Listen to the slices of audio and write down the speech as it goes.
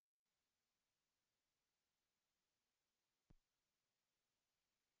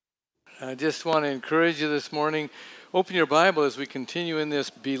I just want to encourage you this morning. Open your Bible as we continue in this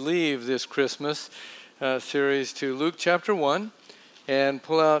Believe this Christmas series to Luke chapter 1 and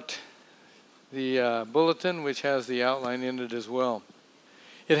pull out the bulletin which has the outline in it as well.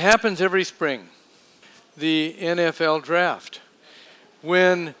 It happens every spring, the NFL draft,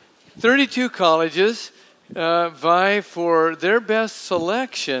 when 32 colleges vie for their best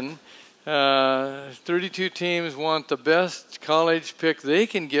selection. 32 teams want the best college pick they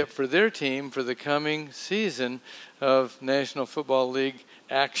can get for their team for the coming season of National Football League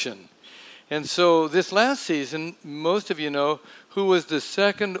action. And so this last season, most of you know who was the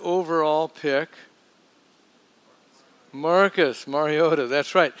second overall pick. Marcus Mariota,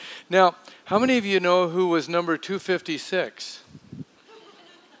 that's right. Now, how many of you know who was number 256?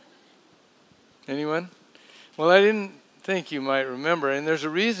 Anyone? Well, I didn't think you might remember, and there's a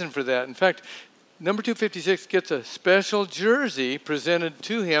reason for that. In fact, number 256 gets a special jersey presented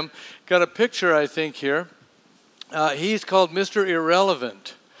to him. Got a picture, I think, here. He's called Mr.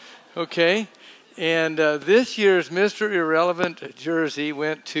 Irrelevant, okay? And this year's Mr. Irrelevant jersey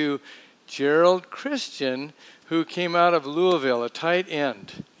went to Gerald Christian, who came out of Louisville, a tight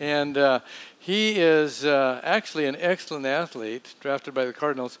end. And he is actually an excellent athlete, drafted by the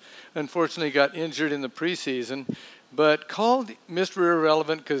Cardinals. Unfortunately, got injured in the preseason, but called Mr.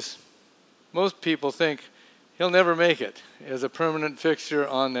 Irrelevant because most people think he'll never make it as a permanent fixture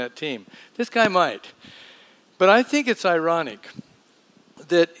on that team. This guy might. But I think it's ironic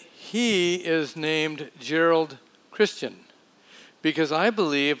that he is named Gerald Christian, because I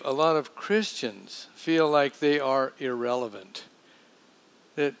believe a lot of Christians feel like they are irrelevant,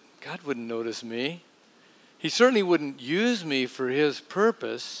 that God wouldn't notice me. He certainly wouldn't use me for his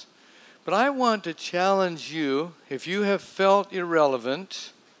purpose. But I want to challenge you, if you have felt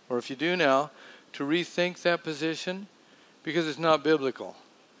irrelevant, or if you do now, to rethink that position, because it's not biblical.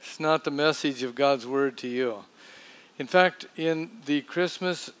 It's not the message of God's word to you. In fact, in the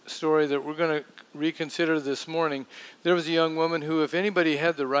Christmas story that we're going to reconsider this morning, there was a young woman who, if anybody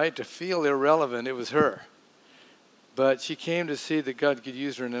had the right to feel irrelevant, it was her. But she came to see that God could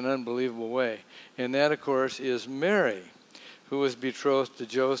use her in an unbelievable way. And that, of course, is Mary, who was betrothed to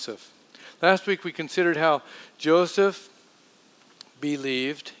Joseph. Last week we considered how Joseph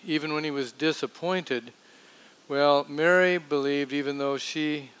believed even when he was disappointed. Well, Mary believed even though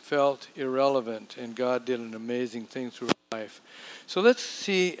she felt irrelevant, and God did an amazing thing through her life. So let's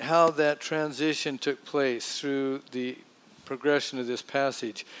see how that transition took place through the progression of this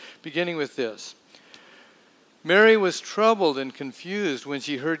passage, beginning with this. Mary was troubled and confused when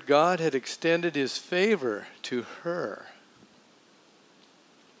she heard God had extended his favor to her.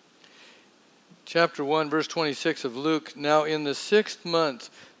 Chapter 1, verse 26 of Luke. Now in the 6th month,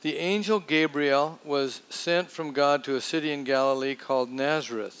 the angel Gabriel was sent from God to a city in Galilee called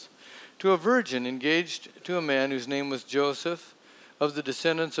Nazareth, to a virgin engaged to a man whose name was Joseph, of the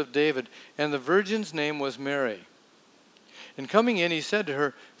descendants of David, and the virgin's name was Mary. And coming in, he said to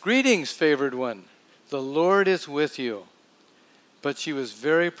her, "Greetings, favored one, the Lord is with you." But she was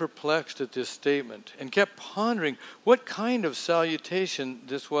very perplexed at this statement, and kept pondering what kind of salutation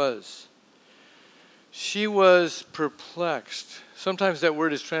this was. She was perplexed. Sometimes that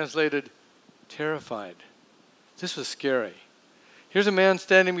word is translated terrified. This was scary. Here's a man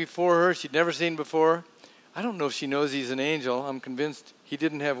standing before her she'd never seen before. I don't know if she knows he's an angel. I'm convinced he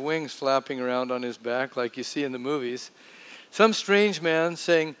didn't have wings flapping around on his back like you see in the movies. Some strange man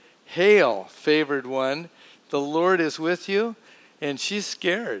saying, "Hail, favored one, the Lord is with you." And she's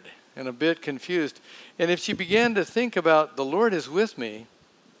scared and a bit confused. And if she began to think about, the Lord is with me,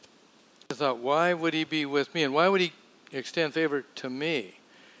 I thought, why would he be with me? And why would he extend favor to me?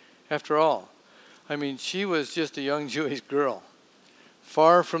 After all, I mean, she was just a young Jewish girl,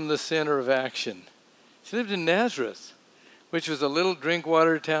 far from the center of action. She lived in Nazareth, which was a little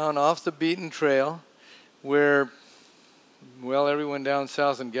drink-water town off the beaten trail where, well, everyone down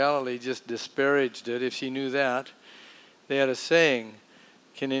south in Galilee just disparaged it if she knew that. They had a saying,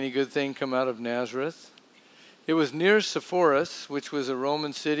 "Can any good thing come out of Nazareth?" It was near Sepphoris, which was a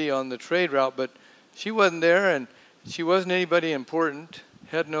Roman city on the trade route, but she wasn't there, and she wasn't anybody important,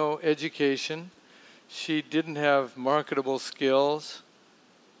 had no education. She didn't have marketable skills,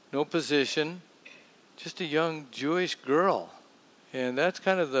 no position, just a young Jewish girl. And that's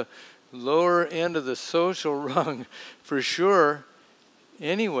kind of the lower end of the social rung for sure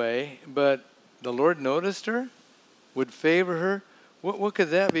anyway, but the Lord noticed her, would favor her. What could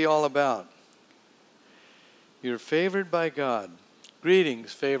that be all about? You're favored by God.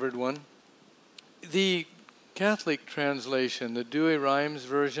 Greetings, favored one. The Catholic translation, the Douay-Rheims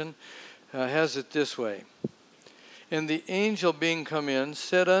version, has it this way. And the angel being come in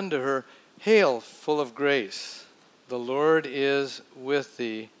said unto her, Hail, full of grace, the Lord is with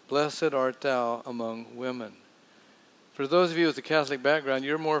thee. Blessed art thou among women. For those of you with a Catholic background,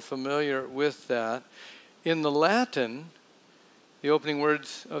 you're more familiar with that. In the Latin, the opening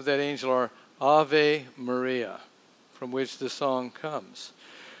words of that angel are Ave Maria, from which the song comes.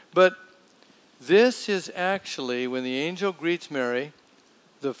 But this is actually, when the angel greets Mary,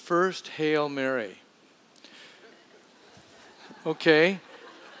 the first Hail Mary. Okay,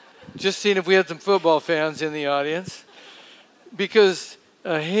 just seeing if we had some football fans in the audience. Because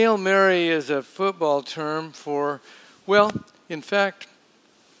a Hail Mary is a football term for, well, in fact,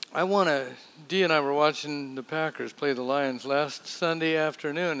 Dee and I were watching the Packers play the Lions last Sunday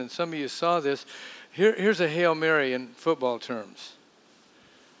afternoon, and some of you saw this. Here's a Hail Mary in football terms.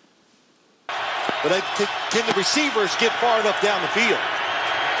 But can the receivers get far enough down the field?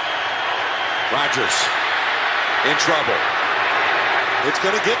 Rodgers in trouble. It's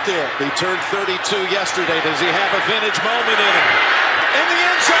going to get there. He turned 32 yesterday. Does he have a vintage moment in him? In the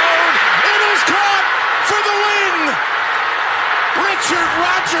end zone, it is caught for the win. Richard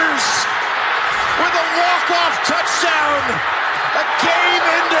Rodgers with a walk-off touchdown. A game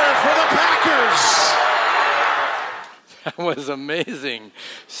ender for the Packers. That was amazing.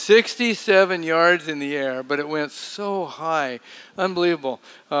 67 yards in the air, but it went so high. Unbelievable.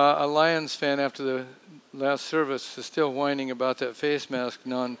 A Lions fan after the last service is still whining about that face mask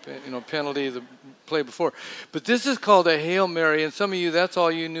penalty the play before. But this is called a Hail Mary, and some of you, that's all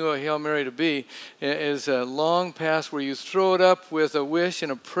you knew a Hail Mary to be, is a long pass where you throw it up with a wish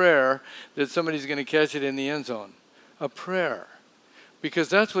and a prayer that somebody's going to catch it in the end zone. A prayer. Because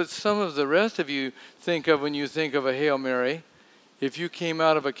that's what some of the rest of you think of when you think of a Hail Mary, if you came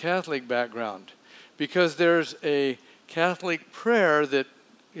out of a Catholic background. Because there's a Catholic prayer that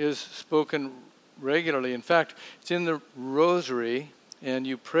is spoken regularly. In fact, it's in the Rosary, and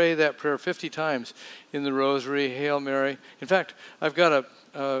you pray that prayer 50 times in the Rosary, Hail Mary. In fact, I've got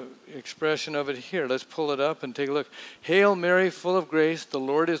a expression of it here. Let's pull it up and take a look. Hail Mary, full of grace, the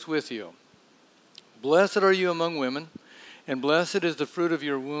Lord is with you. Blessed are you among women, and blessed is the fruit of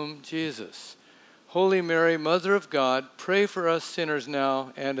your womb, Jesus. Holy Mary, Mother of God, pray for us sinners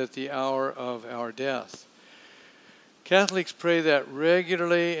now and at the hour of our death. Catholics pray that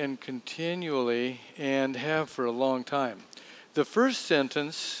regularly and continually and have for a long time. The first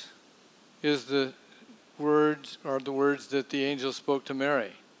sentence is the words that the angel spoke to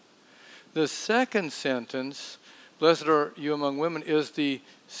Mary. The second sentence, blessed are you among women, is the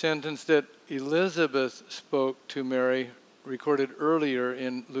sentence that Elizabeth spoke to Mary, recorded earlier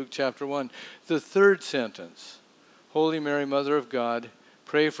in Luke chapter 1. The third sentence, Holy Mary, Mother of God,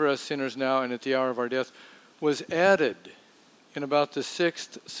 pray for us sinners now and at the hour of our death, was added in about the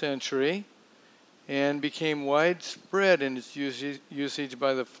 6th century and became widespread in its usage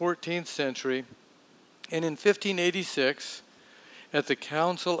by the 14th century. And in 1586, at the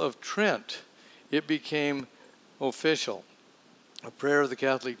Council of Trent, it became official, a prayer of the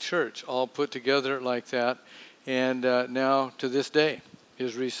Catholic Church, all put together like that. And now, to this day,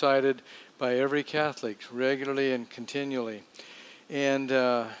 is recited by every Catholic regularly and continually. And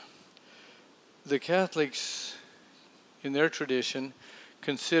the Catholics, in their tradition,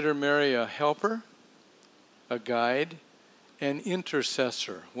 consider Mary a helper, a guide, an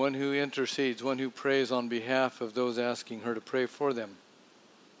intercessor, one who intercedes, one who prays on behalf of those asking her to pray for them.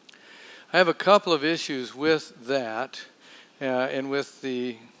 I have a couple of issues with that and with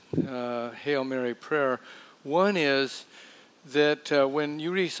the Hail Mary prayer. One is that when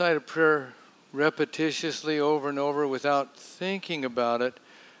you recite a prayer repetitiously over and over without thinking about it,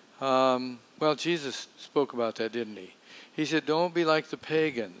 Jesus spoke about that, didn't he? He said, don't be like the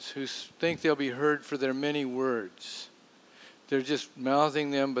pagans who think they'll be heard for their many words. They're just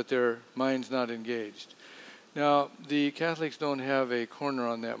mouthing them, but their mind's not engaged. Now, the Catholics don't have a corner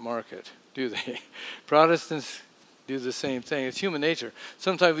on that market, do they? Protestants do the same thing. It's human nature.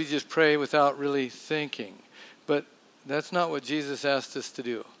 Sometimes we just pray without really thinking. But that's not what Jesus asked us to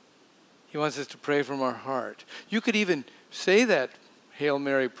do. He wants us to pray from our heart. You could even say that Hail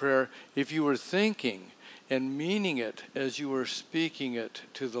Mary prayer if you were thinking and meaning it as you were speaking it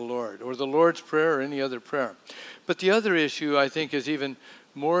to the Lord, or the Lord's Prayer or any other prayer. But the other issue, I think, is even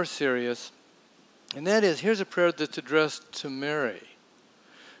more serious, and that is, here's a prayer that's addressed to Mary,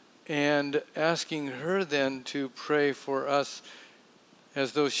 and asking her then to pray for us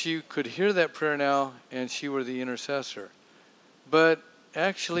as though she could hear that prayer now and she were the intercessor. But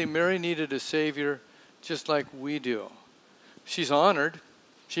actually, Mary needed a Savior just like we do. She's honored.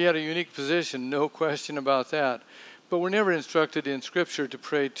 She had a unique position, no question about that. But we're never instructed in Scripture to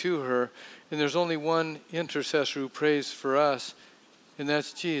pray to her. And there's only one intercessor who prays for us, and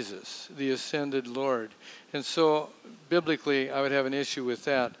that's Jesus, the ascended Lord. And so, biblically, I would have an issue with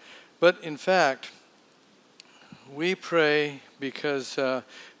that. But in fact, we pray because the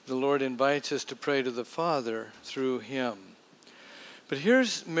Lord invites us to pray to the Father through him. But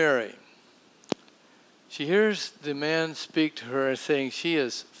here's Mary. She hears the man speak to her saying she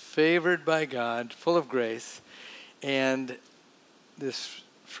is favored by God, full of grace. And this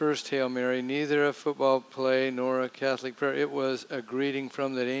first Hail Mary, neither a football play nor a Catholic prayer. It was a greeting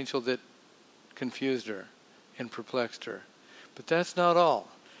from that angel that confused her and perplexed her. But that's not all.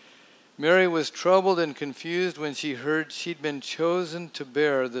 Mary was troubled and confused when she heard she'd been chosen to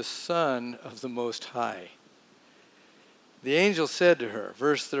bear the Son of the Most High. The angel said to her,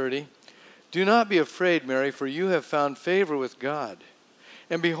 verse 30, "Do not be afraid, Mary, for you have found favor with God.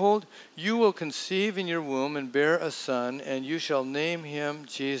 And behold, you will conceive in your womb and bear a son, and you shall name him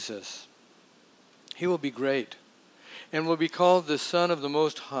Jesus. He will be great, and will be called the Son of the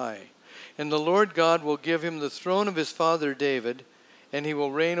Most High. And the Lord God will give him the throne of his father David, and he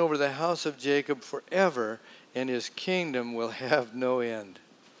will reign over the house of Jacob forever, and his kingdom will have no end."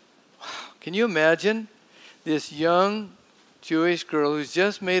 Wow. Can you imagine this young Jewish girl who's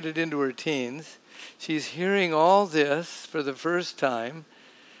just made it into her teens? She's hearing all this for the first time.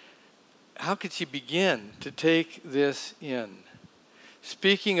 How could she begin to take this in?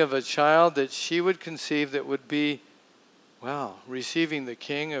 Speaking of a child that she would conceive that would be, receiving the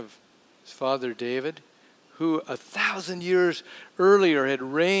king of his father David, who 1,000 years earlier had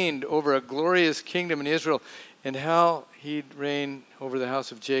reigned over a glorious kingdom in Israel, and how he'd reign over the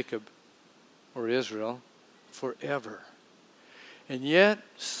house of Jacob, or Israel, forever. And yet,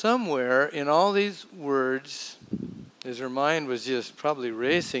 somewhere in all these words, as her mind was just probably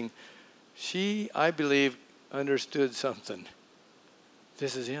racing, she, I believe, understood something.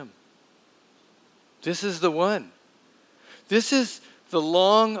 This is him. This is the one. This is the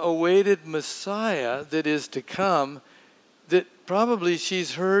long-awaited Messiah that is to come, that probably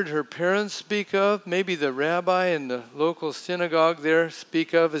she's heard her parents speak of, maybe the rabbi in the local synagogue there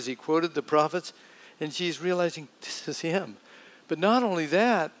speak of as he quoted the prophets, and she's realizing this is him. But not only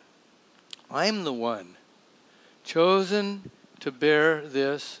that, I'm the one chosen to bear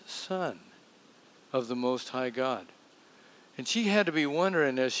this Son of the Most High God. And she had to be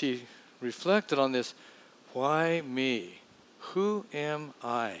wondering as she reflected on this, why me? Who am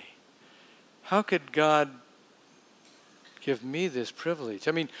I? How could God give me this privilege?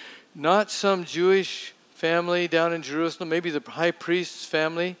 I mean, not some Jewish family down in Jerusalem, maybe the high priest's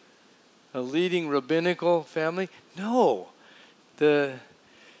family, a leading rabbinical family. No, the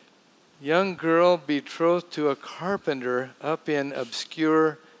young girl betrothed to a carpenter up in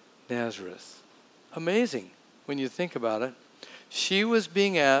obscure Nazareth. Amazing when you think about it. She was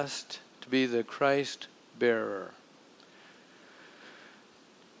being asked to be the Christ bearer.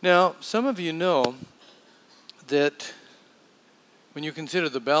 Now, some of you know that when you consider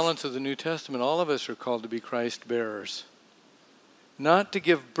the balance of the New Testament, all of us are called to be Christ bearers. Not to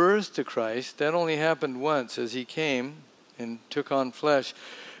give birth to Christ, that only happened once as he came and took on flesh,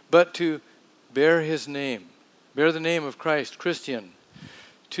 but to bear his name, bear the name of Christ, Christian,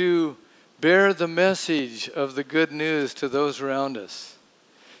 to bear the message of the good news to those around us,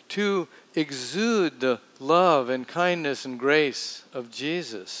 to exude the love and kindness and grace of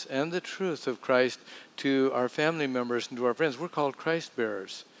Jesus and the truth of Christ to our family members and to our friends. We're called Christ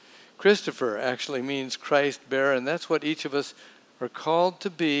bearers. Christopher actually means Christ bearer, and that's what each of us are called to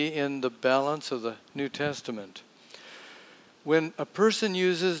be in the balance of the New Testament. When a person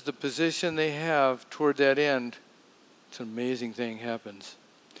uses the position they have toward that end, it's an amazing thing happens.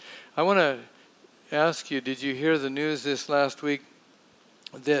 I want to ask you, did you hear the news this last week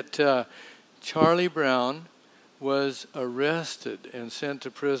that Charlie Brown was arrested and sent to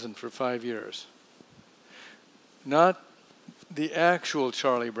prison for 5 years? Not the actual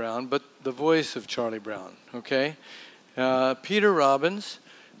Charlie Brown, but the voice of Charlie Brown, okay? Peter Robbins,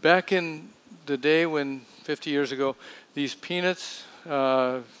 back in the day when, 50 years ago, these Peanuts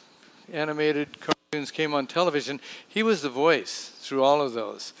animated cartoons came on television, he was the voice through all of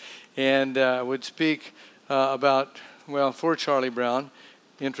those, and would speak for Charlie Brown.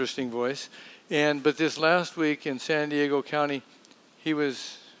 Interesting voice. But this last week in San Diego County, he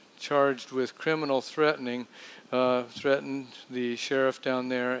was charged with criminal threatening, threatened the sheriff down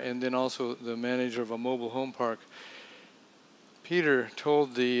there and then also the manager of a mobile home park. Peter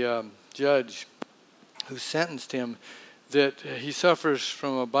told the judge who sentenced him that he suffers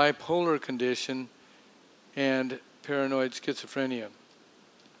from a bipolar condition and paranoid schizophrenia.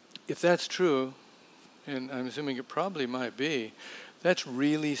 If that's true, and I'm assuming it probably might be, that's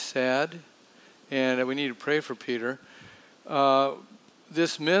really sad, and we need to pray for Peter.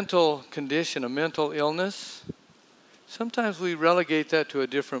 This mental condition, a mental illness, sometimes we relegate that to a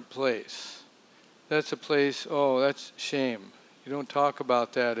different place. That's a place, that's shame. You don't talk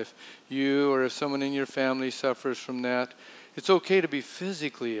about that if you or if someone in your family suffers from that. It's okay to be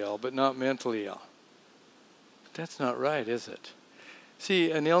physically ill, but not mentally ill. But that's not right, is it?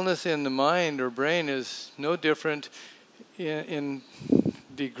 See, an illness in the mind or brain is no different in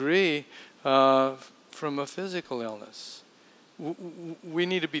degree from a physical illness. We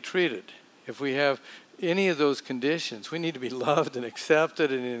need to be treated. If we have any of those conditions, we need to be loved and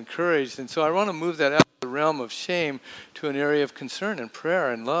accepted and encouraged. And so I want to move that out of the realm of shame to an area of concern and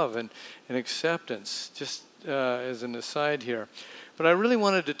prayer and love and acceptance, just as an aside here. But I really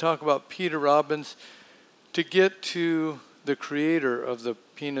wanted to talk about Peter Robbins to get to the creator of the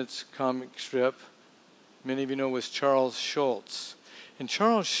Peanuts comic strip. Many of you know was Charles Schulz. And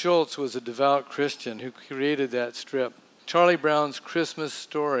Charles Schulz was a devout Christian who created that strip, Charlie Brown's Christmas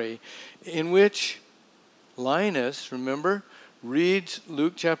Story, in which Linus, remember, reads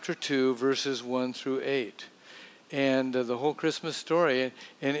Luke chapter 2, verses 1 through 8. And the whole Christmas story,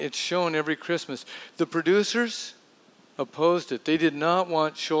 and it's shown every Christmas. The producers opposed it. They did not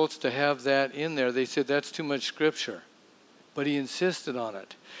want Schulz to have that in there. They said that's too much scripture. But he insisted on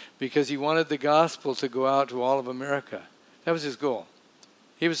it because he wanted the gospel to go out to all of America. That was his goal.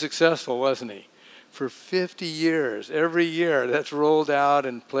 He was successful, wasn't he? For 50 years, every year, that's rolled out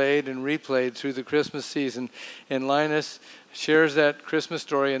and played and replayed through the Christmas season. And Linus shares that Christmas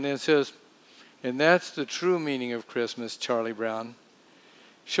story and then says, and that's the true meaning of Christmas, Charlie Brown.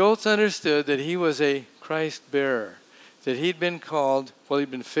 Schulz understood that he was a Christ bearer, that he'd been called, he'd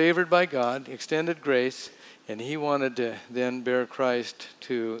been favored by God, extended grace, and he wanted to then bear Christ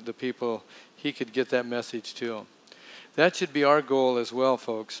to the people he could get that message to. That should be our goal as well,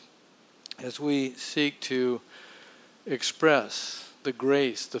 folks, as we seek to express the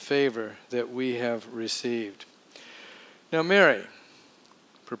grace, the favor that we have received. Now, Mary,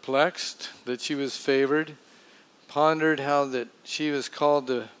 perplexed that she was favored, pondered how that she was called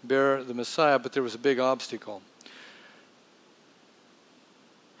to bear the Messiah, but there was a big obstacle.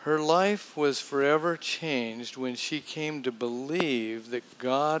 Her life was forever changed when she came to believe that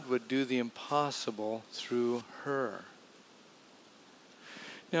God would do the impossible through her.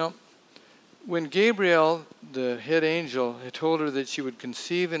 Now, when Gabriel, the head angel, had told her that she would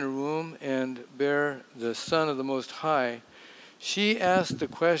conceive in her womb and bear the Son of the Most High, she asked the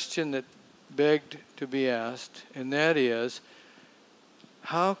question that begged to be asked, and that is,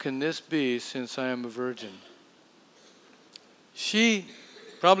 how can this be since I am a virgin? She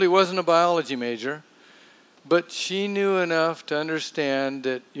probably wasn't a biology major, but she knew enough to understand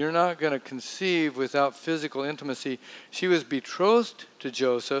that you're not going to conceive without physical intimacy. She was betrothed to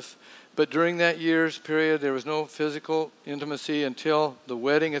Joseph, but during that year's period, there was no physical intimacy until the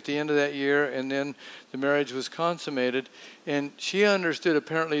wedding at the end of that year, and then the marriage was consummated. And she understood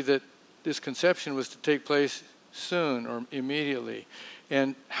apparently that this conception was to take place soon or immediately.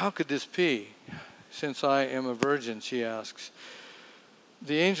 And how could this be, since I am a virgin, she asks.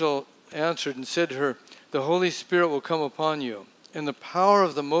 The angel answered and said to her, the Holy Spirit will come upon you, and the power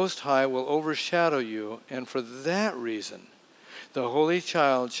of the Most High will overshadow you, and for that reason the Holy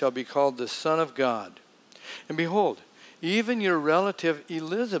Child shall be called the Son of God. And behold, even your relative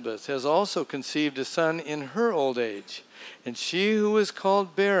Elizabeth has also conceived a son in her old age, and she who was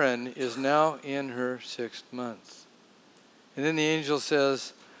called barren is now in her 6th month. And then the angel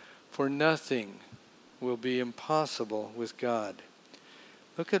says, for nothing will be impossible with God.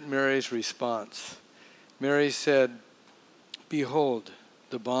 Look at Mary's response. Mary said, behold,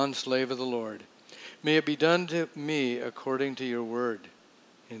 the bondslave of the Lord. May it be done to me according to your word.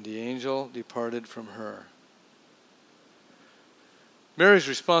 And the angel departed from her. Mary's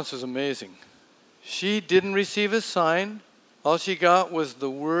response was amazing. She didn't receive a sign. All she got was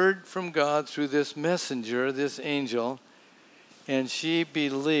the word from God through this messenger, this angel. And she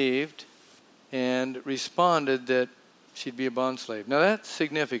believed and responded that she'd be a bondslave. Now that's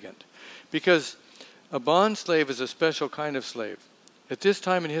significant because a bondslave is a special kind of slave. At this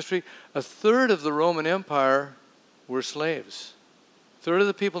time in history, a third of the Roman Empire were slaves. A third of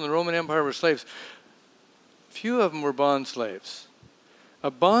the people in the Roman Empire were slaves. Few of them were bondslaves.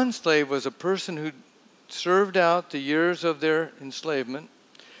 A bondslave was a person who served out the years of their enslavement,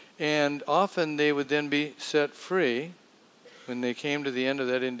 and often they would then be set free when they came to the end of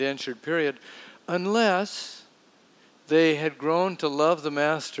that indentured period, unless they had grown to love the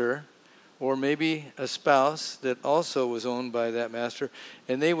master or maybe a spouse that also was owned by that master,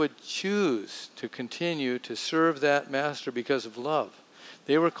 and they would choose to continue to serve that master because of love.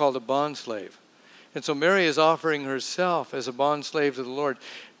 They were called a bondslave. And so Mary is offering herself as a bondslave to the Lord.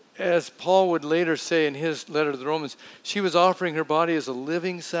 As Paul would later say in his letter to the Romans, she was offering her body as a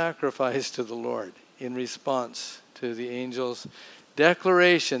living sacrifice to the Lord in response to the angel's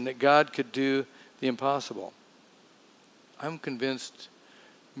declaration that God could do the impossible. I'm convinced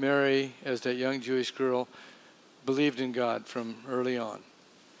Mary, as that young Jewish girl, believed in God from early on.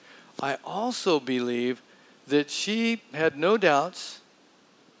 I also believe that she had no doubts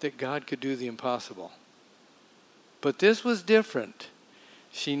that God could do the impossible. But this was different.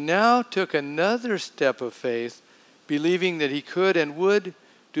 She now took another step of faith, believing that he could and would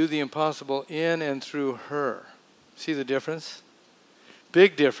do the impossible in and through her. See the difference?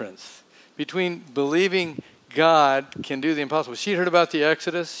 Big difference between believing God can do the impossible. She'd heard about the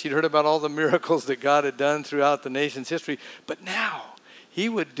Exodus. She'd heard about all the miracles that God had done throughout the nation's history. But now, he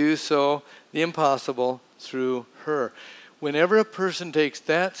would do so, the impossible, through her. Whenever a person takes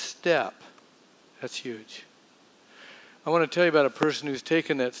that step, that's huge. I want to tell you about a person who's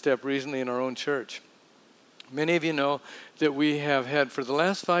taken that step recently in our own church. Many of you know that we have had, for the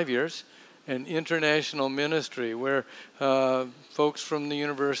last 5 years, an international ministry where folks from the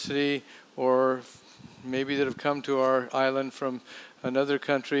university or maybe that have come to our island from another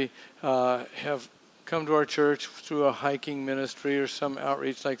country have come to our church through a hiking ministry or some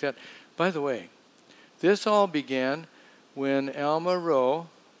outreach like that. By the way, this all began when Alma Rowe,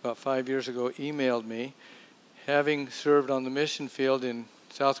 about 5 years ago, emailed me, having served on the mission field in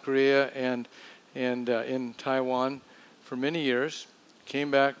South Korea and in Taiwan for many years, came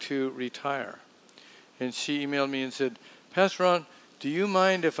back to retire. And she emailed me and said, Pastor Ron, do you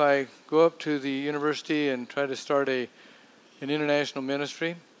mind if I go up to the university and try to start an international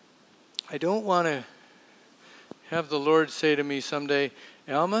ministry? I don't want to have the Lord say to me someday,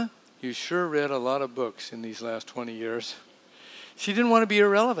 Alma, you sure read a lot of books in these last 20 years. She didn't want to be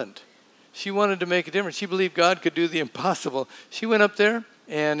irrelevant. She wanted to make a difference. She believed God could do the impossible. She went up there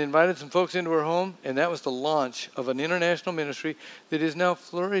and invited some folks into her home, and that was the launch of an international ministry that is now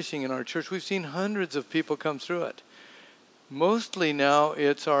flourishing in our church. We've seen hundreds of people come through it. Mostly now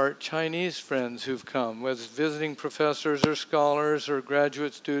it's our Chinese friends who've come, whether it's visiting professors or scholars or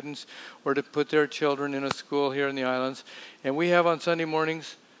graduate students, or to put their children in a school here in the islands. And we have on Sunday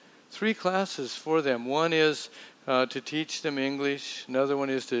mornings 3 classes for them. One is to teach them English. Another one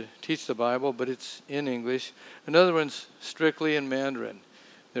is to teach the Bible, but it's in English. Another one's strictly in Mandarin.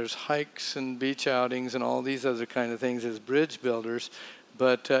 There's hikes and beach outings and all these other kind of things as bridge builders,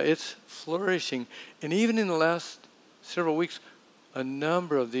 but it's flourishing. And even in the last several weeks, a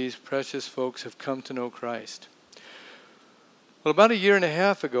number of these precious folks have come to know Christ. Well, about 1.5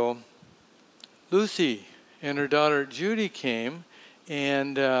 years ago, Lucy and her daughter Judy came,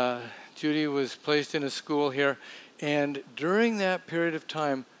 and Judy was placed in a school here. And during that period of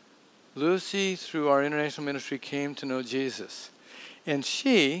time, Lucy, through our international ministry, came to know Jesus. And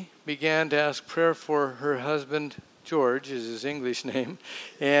she began to ask prayer for her husband, George is his English name.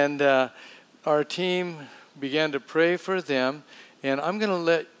 And our team began to pray for them. And I'm going to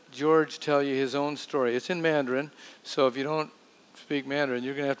let George tell you his own story. It's in Mandarin, so if you don't speak Mandarin,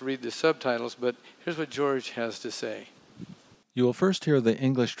 you're going to have to read the subtitles. But here's what George has to say. You will first hear the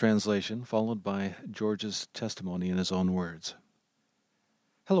English translation, followed by George's testimony in his own words.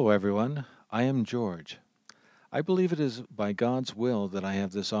 Hello, everyone. I am George. I believe it is by God's will that I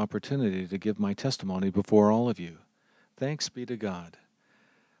have this opportunity to give my testimony before all of you. Thanks be to God.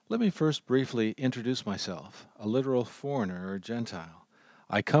 Let me first briefly introduce myself, a literal foreigner or Gentile.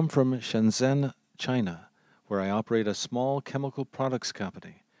 I come from Shenzhen, China, where I operate a small chemical products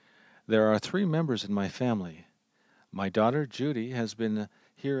company. There are 3 members in my family. My daughter, Judy, has been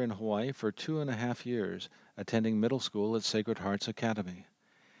here in Hawaii for 2.5 years, attending middle school at Sacred Hearts Academy.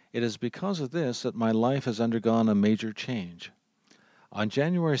 It is because of this that my life has undergone a major change. On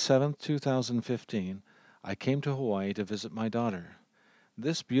January 7, 2015, I came to Hawaii to visit my daughter.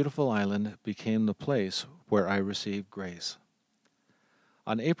 This beautiful island became the place where I received grace.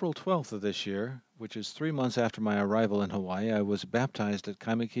 On April 12th of this year, which is 3 months after my arrival in Hawaii, I was baptized at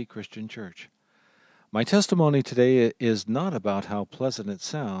Kaimuki Christian Church. My testimony today is not about how pleasant it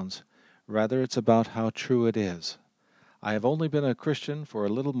sounds, rather it's about how true it is. I have only been a Christian for a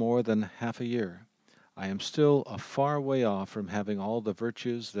little more than half a year. I am still a far way off from having all the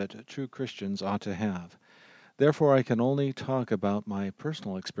virtues that true Christians ought to have. Therefore, I can only talk about my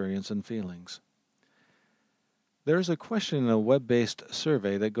personal experience and feelings. There is a question in a web-based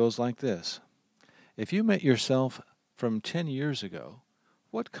survey that goes like this. If you met yourself from 10 years ago,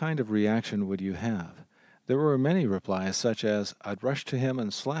 what kind of reaction would you have? There were many replies, such as, I'd rush to him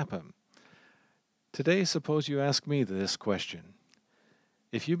and slap him. Today, suppose you ask me this question.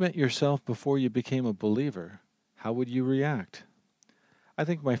 If you met yourself before you became a believer, how would you react? I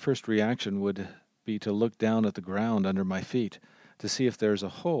think my first reaction would be to look down at the ground under my feet to see if there's a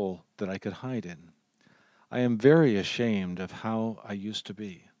hole that I could hide in. I am very ashamed of how I used to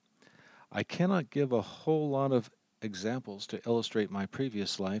be. I cannot give a whole lot of examples to illustrate my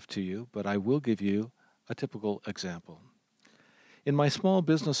previous life to you, but I will give you a typical example. In my small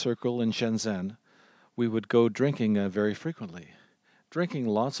business circle in Shenzhen, we would go drinking very frequently. Drinking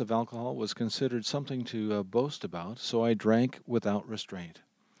lots of alcohol was considered something to boast about, so I drank without restraint.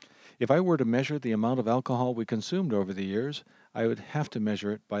 If I were to measure the amount of alcohol we consumed over the years, I would have to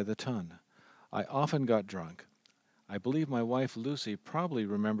measure it by the ton. I often got drunk. I believe my wife Lucy probably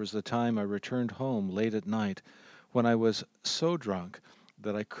remembers the time I returned home late at night when I was so drunk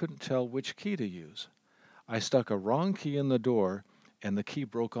that I couldn't tell which key to use. I stuck a wrong key in the door, and the key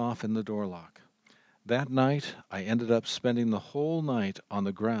broke off in the door lock. That night, I ended up spending the whole night on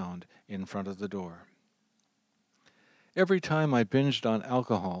the ground in front of the door. Every time I binged on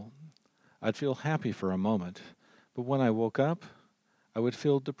alcohol, I'd feel happy for a moment, but when I woke up, I would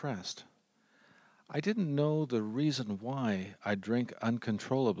feel depressed. I didn't know the reason why I drank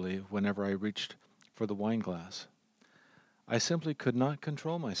uncontrollably whenever I reached for the wine glass. I simply could not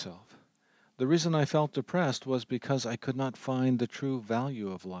control myself. The reason I felt depressed was because I could not find the true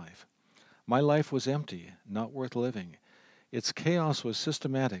value of life. My life was empty, not worth living. Its chaos was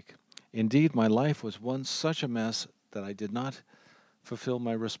systematic. Indeed, my life was once such a mess that I did not fulfill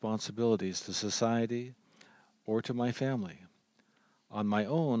my responsibilities to society or to my family. On my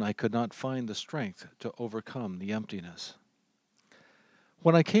own, I could not find the strength to overcome the emptiness.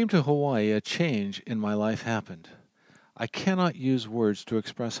 When I came to Hawaii, a change in my life happened. I cannot use words to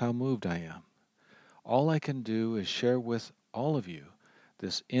express how moved I am. All I can do is share with all of you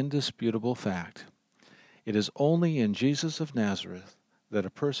this indisputable fact. It is only in Jesus of Nazareth that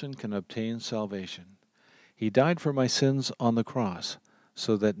a person can obtain salvation. He died for my sins on the cross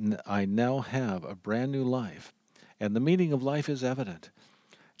so that I now have a brand new life, and the meaning of life is evident.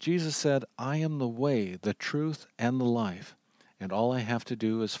 Jesus said, I am the way, the truth, and the life, and all I have to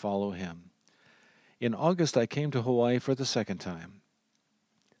do is follow him. In August, I came to Hawaii for the second time.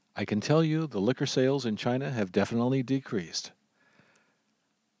 I can tell you the liquor sales in China have definitely decreased.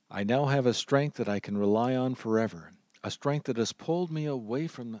 I now have a strength that I can rely on forever, a strength that has pulled me away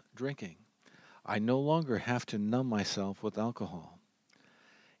from drinking. I no longer have to numb myself with alcohol.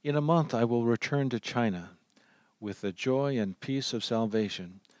 In a month, I will return to China. With the joy and peace of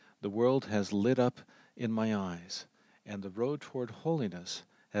salvation, the world has lit up in my eyes, and the road toward holiness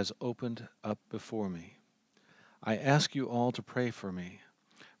has opened up before me. I ask you all to pray for me.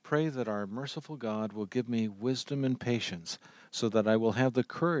 Pray that our merciful God will give me wisdom and patience so that I will have the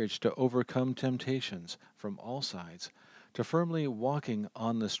courage to overcome temptations from all sides, to firmly walking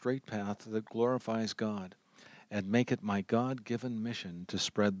on the straight path that glorifies God, and make it my God-given mission to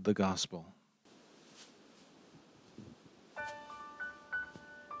spread the gospel.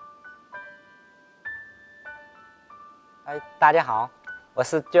 大家好，我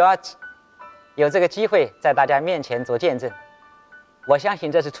是 George， 有这个机会在大家面前做见证，我相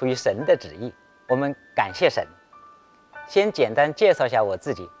信这是出于神的旨意，我们感谢神。先简单介绍一下我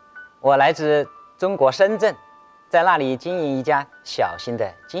自己，我来自中国深圳，在那里经营一家小型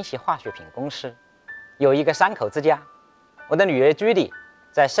的精细化学品公司，有一个3口之家。我的女儿 Judy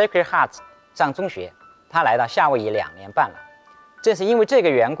在 Sacred Heart 上中学，她来到夏威夷2年半了。正是因为这个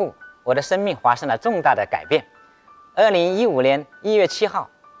缘故，我的生命发生了重大的改变。2015年1月7号，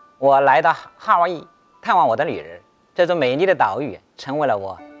我来到夏威夷探望我的女儿，这座美丽的岛屿成为了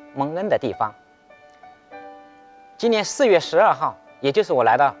我蒙恩的地方。今年4月12号，也就是我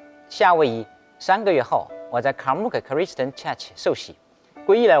来到夏威夷3个月后，我在 Kamlooka Christian Church 受洗，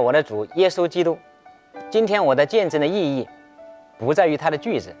皈依了我的主耶稣基督。今天我的见证的意义，不在于它的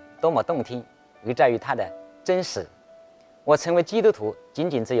句子多么动听，而在于它的真实。我成为基督徒仅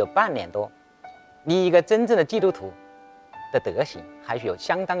仅只有半年多，离一个真正的基督徒的德行还是有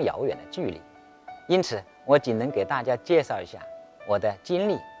相当遥远的距离，因此我仅能给大家介绍一下我的经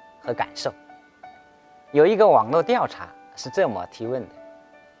历和感受。有一个网络调查是这么提问的：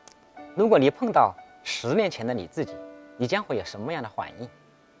如果你碰到10年前的你自己，你将会有什么样的反应？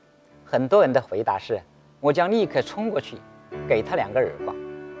很多人的回答是：我将立刻冲过去给他2个耳光。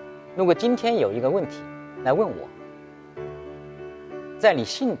如果今天有一个问题来问我，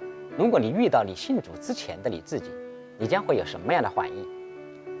如果你遇到你信主之前的你自己，你将会有什么样的反应？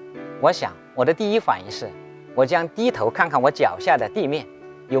我想我的第一反应是，我将低头看看我脚下的地面，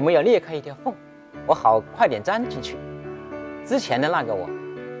有没有裂开一条缝，我好快点钻进去。之前的那个我，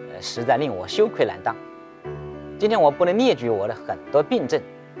实在令我羞愧难当。今天我不能列举我的很多病症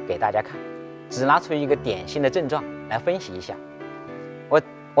给大家看，只拿出一个典型的症状来分析一下。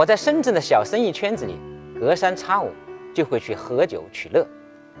我在深圳的小生意圈子里，隔三差五就会去喝酒取乐，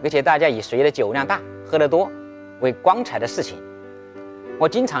而且大家以谁的酒量大、喝得多为光彩的事情。我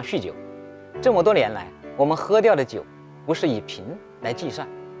经常酗酒，这么多年来，我们喝掉的酒不是以瓶来计算，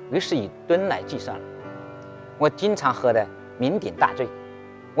而是以吨来计算了。我经常喝得酩酊大醉，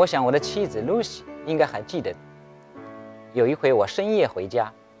我想我的妻子 Lucy 应该还记得。有一回我深夜回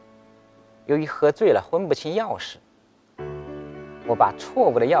家，由于喝醉了分不清钥匙，我把错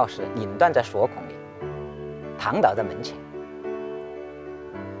误的钥匙拧断在锁孔里，躺倒在门前。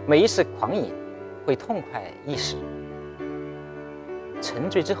每一次狂饮会痛快一时，沉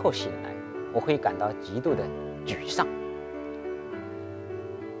醉之后醒来，我会感到极度的沮丧。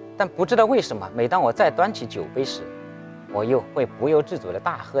但不知道为什么，每当我再端起酒杯时，我又会不由自主地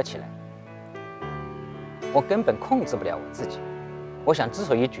大喝起来。我根本控制不了我自己。我想之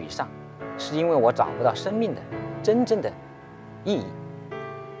所以沮丧，是因为我找不到生命的真正的意义。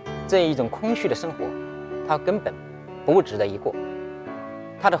这一种空虚的生活，它根本不值得一过。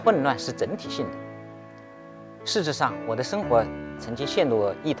它的混乱是整体性的。事实上，我的生活曾经陷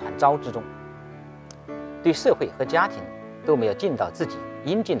入一团糟之中，对社会和家庭都没有尽到自己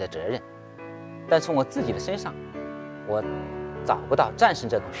应尽的责任。但从我自己的身上，我找不到战胜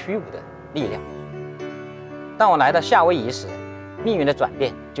这种虚无的力量。当我来到夏威夷时，命运的转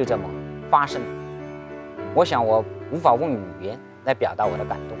变就这么发生了。我想我无法用语言来表达我的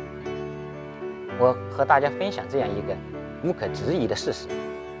感动。我和大家分享这样一个无可置疑的事实，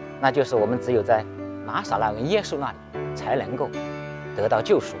那就是我们只有在拿撒勒人耶稣那里才能够得到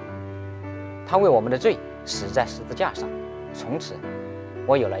救赎。他为我们的罪死在十字架上，从此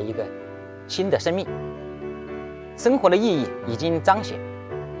我有了一个新的生命，生活的意义已经彰显。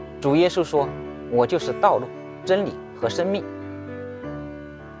主耶稣说，我就是道路、真理和生命，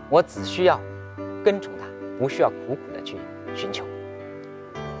我只需要跟从他，不需要苦苦的去寻求。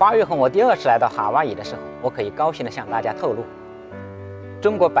8月份我第2次来到夏威夷的时候，我可以高兴地向大家透露，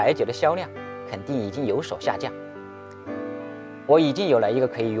中国白酒的销量肯定已经有所下降。我已经有了一个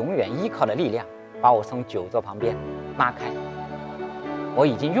可以永远依靠的力量，把我从酒桌旁边拉开。我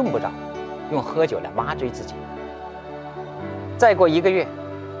已经用不着用喝酒来麻醉自己。再过1个月，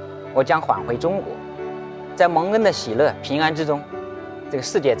我将返回中国，在蒙恩的喜乐平安之中，这个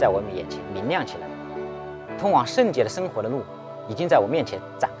世界在我们眼前明亮起来，通往圣洁的生活的路已经在我面前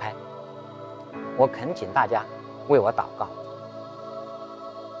展开。我恳请大家为我祷告，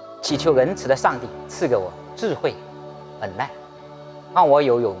祈求仁慈的上帝赐给我智慧、忍耐，让我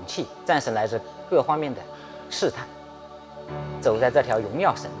有勇气战胜来自各方面的试探，走在这条荣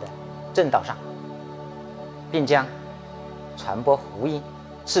耀神的正道上，并将传播福音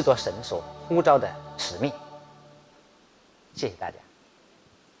视作神所呼召的使命。谢谢大家。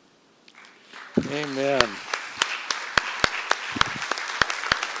 Amen.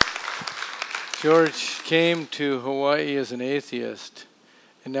 George came to Hawaii as an atheist,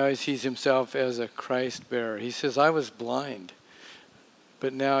 and now he sees himself as a Christ bearer. He says, I was blind,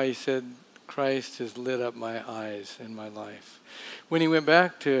 but now he said, Christ has lit up my eyes in my life. When he went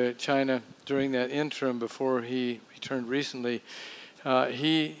back to China during that interim before he returned recently,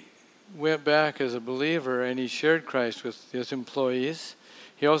 he went back as a believer and he shared Christ with his employees.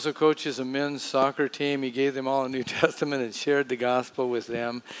 He also coaches a men's soccer team. He gave them all a New Testament and shared the gospel with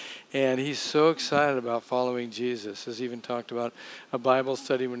them. And he's so excited about following Jesus. Has even talked about a Bible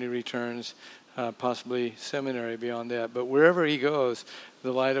study when he returns, possibly seminary beyond that. But wherever he goes,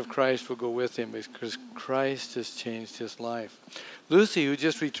 the light of Christ will go with him because Christ has changed his life. Lucy, who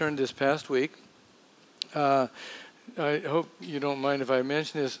just returned this past week, I hope you don't mind if I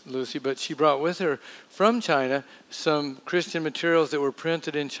mention this, Lucy, but she brought with her from China some Christian materials that were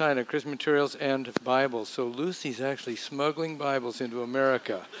printed in China, Christian materials and Bibles. So Lucy's actually smuggling Bibles into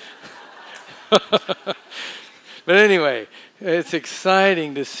America. But anyway, it's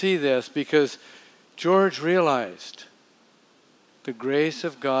exciting to see this because George realized the grace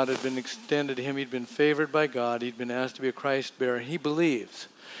of God had been extended to him. He'd been favored by God. He'd been asked to be a Christ bearer. He believes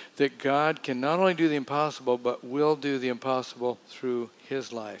that God can not only do the impossible, but will do the impossible through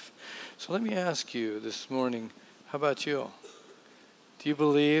his life. So let me ask you this morning, how about you? Do you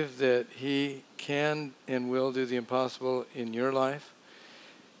believe that he can and will do the impossible in your life?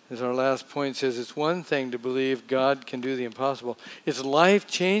 As our last point says, it's one thing to believe God can do the impossible. It's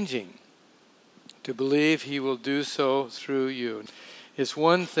life-changing to believe he will do so through you. It's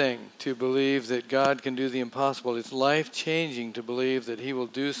one thing to believe that God can do the impossible. It's life-changing to believe that he will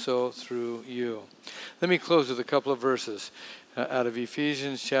do so through you. Let me close with a couple of verses out of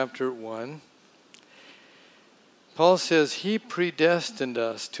Ephesians chapter 1. Paul says, he predestined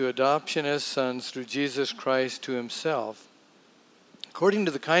us to adoption as sons through Jesus Christ to himself, according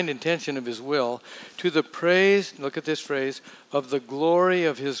to the kind intention of his will, to the praise, look at this phrase, of the glory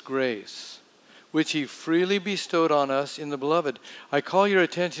of his grace, which he freely bestowed on us in the beloved. I call your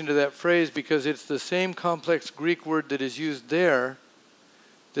attention to that phrase because it's the same complex Greek word that is used there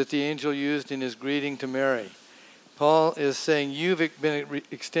that the angel used in his greeting to Mary. Paul is saying you've been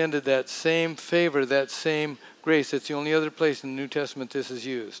extended that same favor, that same grace. It's the only other place in the New Testament this is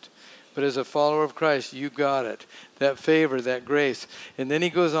used. But as a follower of Christ, you got it. That favor, that grace. And then he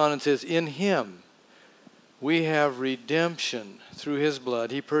goes on and says, in him we have redemption through his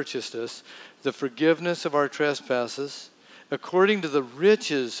blood. He purchased us. The forgiveness of our trespasses, according to the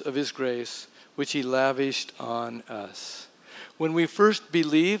riches of his grace, which he lavished on us. When we first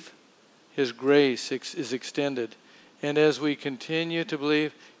believe, his grace is extended. And as we continue to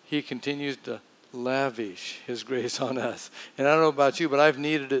believe, he continues to lavish his grace on us. And I don't know about you, but I've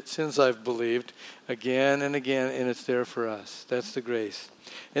needed it since I've believed again and again, and it's there for us. That's the grace.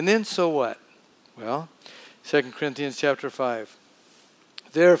 And then so what? Well, 2 Corinthians chapter 5.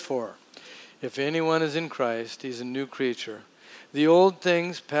 Therefore, if anyone is in Christ, he's a new creature. The old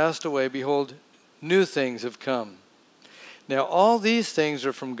things passed away. Behold, new things have come. Now all these things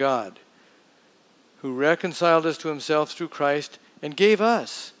are from God, who reconciled us to himself through Christ and gave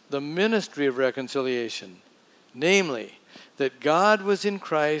us the ministry of reconciliation. Namely, that God was in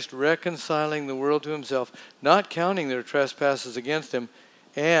Christ reconciling the world to himself, not counting their trespasses against them,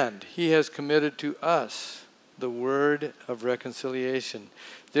 and he has committed to us the word of reconciliation.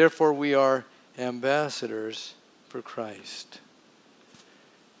 Therefore we are ambassadors for Christ.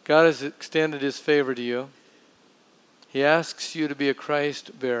 God has extended his favor to you. He asks you to be a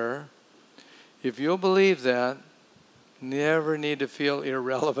Christ bearer. If you'll believe that, never need to feel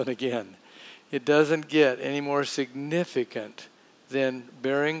irrelevant again. It doesn't get any more significant than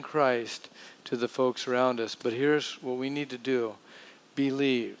bearing Christ to the folks around us. But here's what we need to do.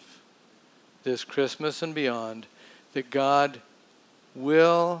 Believe this Christmas and beyond that God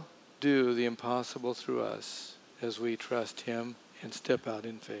will do the impossible through us as we trust him and step out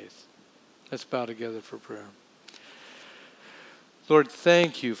in faith. Let's bow together for prayer. Lord,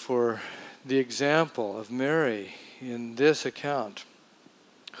 thank you for the example of Mary in this account,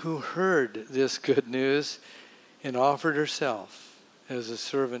 who heard this good news and offered herself as a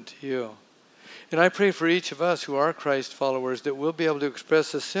servant to you. And I pray for each of us who are Christ followers that we'll be able to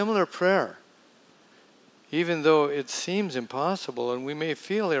express a similar prayer, even though it seems impossible and we may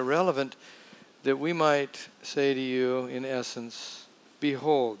feel irrelevant, that we might say to you in essence,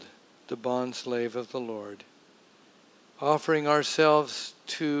 behold, the bondslave of the Lord, offering ourselves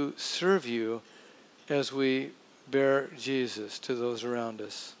to serve you as we bear Jesus to those around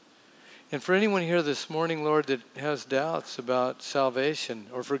us. And for anyone here this morning, Lord, that has doubts about salvation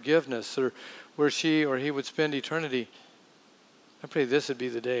or forgiveness or where she or he would spend eternity, I pray this would be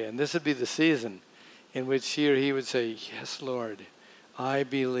the day and this would be the season in which she or he would say, yes, Lord, I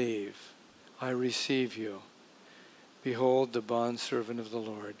believe, I receive you. Behold, the bondservant of the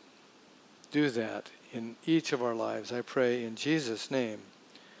Lord. Do that in each of our lives, I pray in Jesus' name.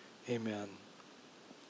 Amen.